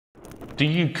Do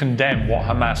you condemn what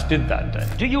Hamas did that day?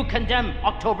 Do you condemn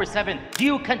October 7th? Do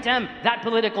you condemn that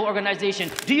political organization?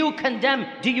 Do you condemn?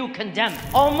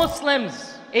 Oh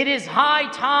Muslims, it is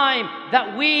high time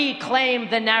that we claim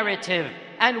the narrative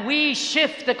and we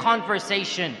shift the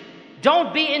conversation.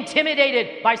 Don't be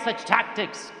intimidated by such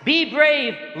tactics. Be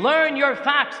brave, learn your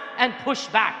facts, and push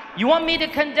back. You want me to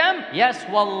condemn? Yes,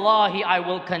 wallahi, I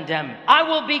will condemn. I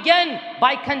will begin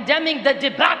by condemning the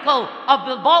debacle of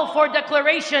the Balfour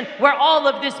Declaration where all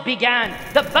of this began.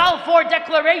 The Balfour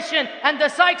Declaration and the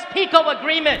Sykes-Picot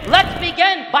Agreement. Let's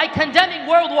begin by condemning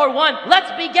World War I.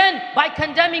 Let's begin by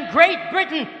condemning Great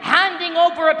Britain handing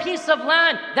over a piece of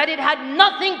land that it had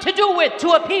nothing to do with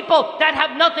to a people that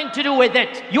have nothing to do with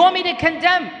it. You want me to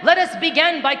condemn? Let us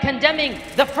begin by condemning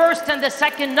the first and the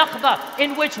second Nakba,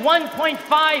 in which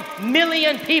 1.5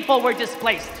 million people were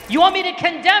displaced. You want me to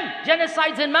condemn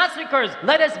genocides and massacres?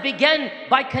 Let us begin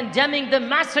by condemning the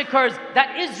massacres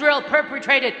that Israel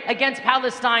perpetrated against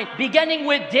Palestine, beginning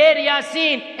with Deir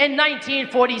Yassin in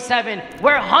 1947,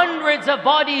 where hundreds of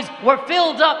bodies were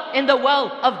filled up in the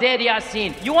well of Deir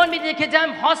Yassin. You want me to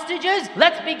condemn hostages?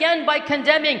 Let's begin by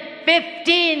condemning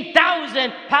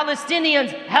 15,000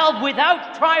 Palestinians held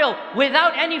without trial,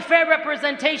 without any fair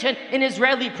representation in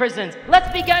Israeli prisons.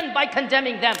 Let's begin by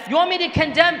condemning them. You want me to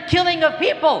condemn killing of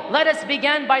people? Let us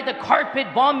begin by the carpet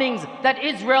bombings that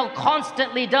Israel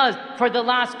constantly does for the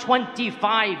last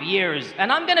 25 years.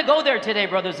 And I'm going to go there today,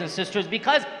 brothers and sisters,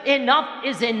 because enough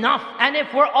is enough. And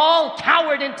if we're all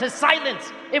cowered into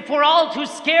silence, if we're all too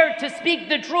scared to speak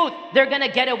the truth, they're going to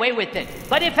get away with it.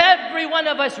 But if every one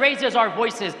of us raises our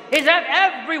voices, if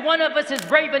every one of us is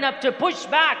brave enough to push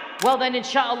back, well then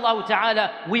inshallah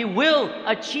ta'ala, we will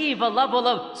achieve a level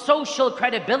of social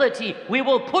credibility. We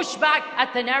will push back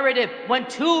at the narrative. When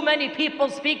too many people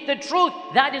speak the truth,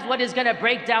 that is what is going to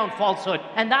break down falsehood.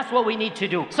 And that's what we need to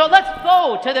do. So let's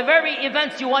go to the very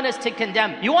events you want us to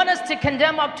condemn. You want us to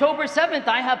condemn October 7th?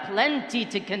 I have plenty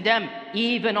to condemn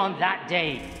even on that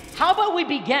day. How about we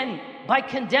begin by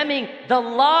condemning the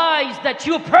lies that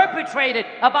you perpetrated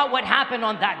about what happened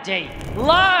on that day?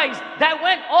 Lies that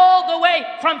went all the way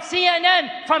from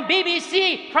CNN, from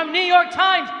BBC, from New York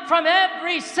Times, from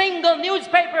every single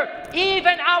newspaper.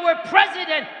 Even our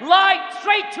president lied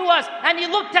straight to us, and he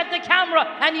looked at the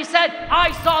camera and he said,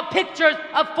 I saw pictures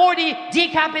of 40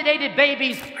 decapitated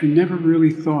babies. I never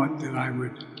really thought that I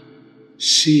would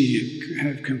see and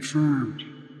have confirmed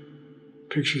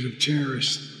pictures of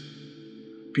terrorists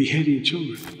beheading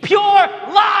children. Pure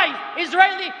lies,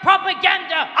 Israeli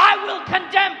propaganda. I will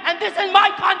condemn, and this is my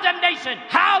condemnation.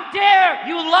 How dare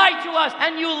you lie to us,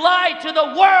 and you lie to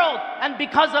the world. And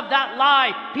because of that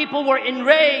lie, people were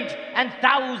enraged and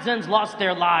thousands lost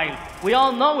their lives. We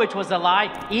all know it was a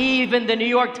lie. Even the New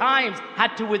York Times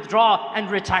had to withdraw and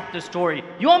retract the story.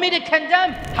 You want me to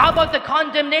condemn? How about the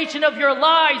condemnation of your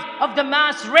lies of the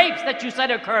mass rapes that you said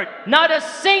occurred? Not a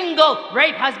single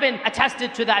rape has been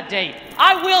attested to that day.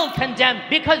 I will condemn,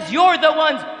 because you're the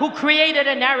ones who created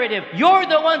a narrative. You're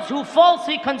the ones who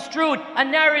falsely construed a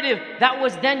narrative that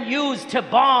was then used to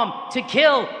bomb, to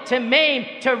kill, to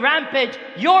maim, to rampage.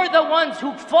 You're the ones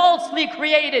who falsely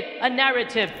created a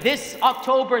narrative. This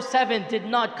October 7th did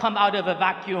not come out of a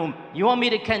vacuum. You want me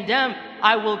to condemn?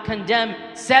 I will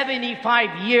condemn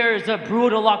 75 years of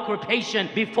brutal occupation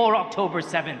before October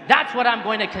 7th. That's what I'm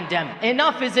going to condemn.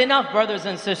 Enough is enough, brothers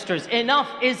and sisters. Enough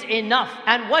is enough.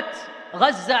 And what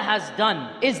Gaza has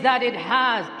done is that it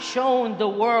has shown the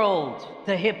world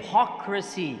the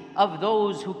hypocrisy of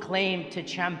those who claim to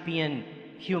champion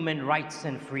human rights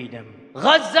and freedom.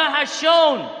 Gaza has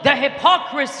shown the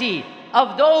hypocrisy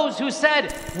of those who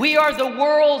said, we are the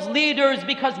world's leaders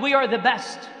because we are the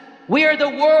best. We are the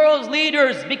world's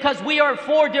leaders because we are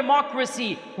for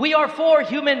democracy. We are for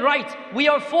human rights. We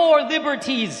are for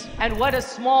liberties. And what a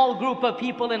small group of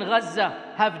people in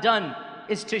Gaza have done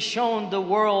is to show the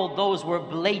world those were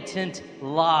blatant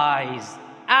lies.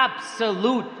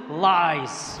 Absolute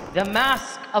lies. The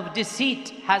mask of deceit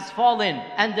has fallen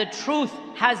and the truth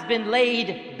has been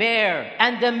laid bare.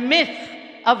 And the myth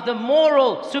of the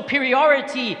moral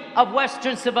superiority of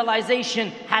Western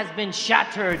civilization has been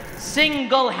shattered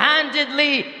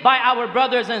single-handedly by our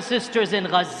brothers and sisters in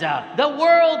Gaza. The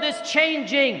world is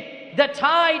changing. The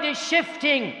tide is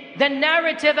shifting. The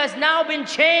narrative has now been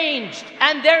changed.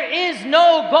 And there is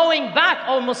no going back,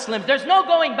 O Muslims. There's no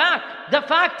going back. The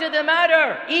fact of the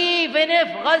matter, even if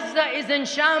Gaza is in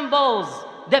shambles,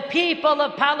 the people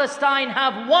of Palestine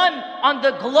have won on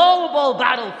the global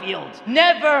battlefield.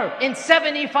 Never in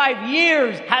 75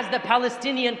 years has the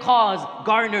Palestinian cause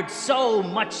garnered so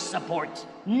much support.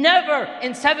 Never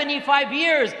in 75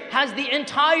 years has the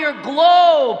entire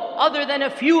globe, other than a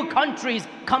few countries,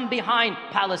 come behind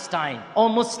Palestine. O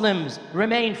Muslims,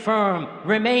 remain firm,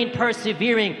 remain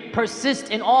persevering,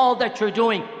 persist in all that you're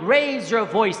doing, raise your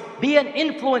voice, be an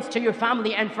influence to your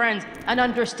family and friends, and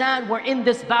understand we're in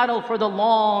this battle for the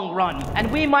long run.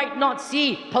 And we might not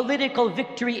see political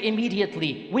victory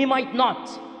immediately. We might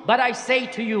not. But I say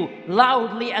to you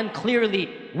loudly and clearly,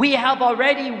 we have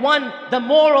already won the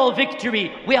moral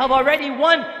victory. We have already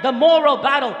won the moral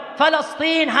battle.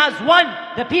 Palestine has won.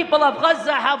 The people of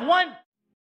Gaza have won.